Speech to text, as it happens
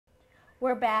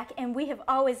We're back, and we have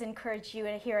always encouraged you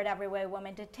here at Everyway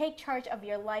Woman to take charge of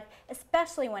your life,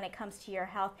 especially when it comes to your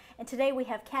health. And today we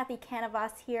have Kathy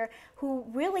Canavas here, who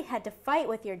really had to fight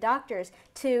with your doctors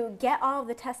to get all of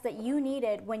the tests that you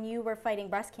needed when you were fighting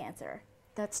breast cancer.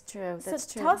 That's true.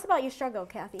 That's true. Tell us about your struggle,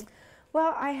 Kathy.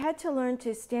 Well, I had to learn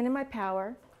to stand in my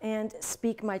power and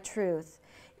speak my truth,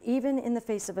 even in the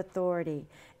face of authority.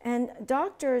 And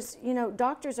doctors, you know,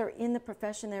 doctors are in the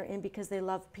profession they're in because they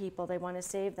love people, they want to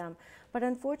save them. But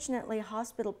unfortunately,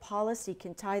 hospital policy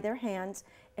can tie their hands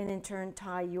and in turn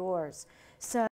tie yours. So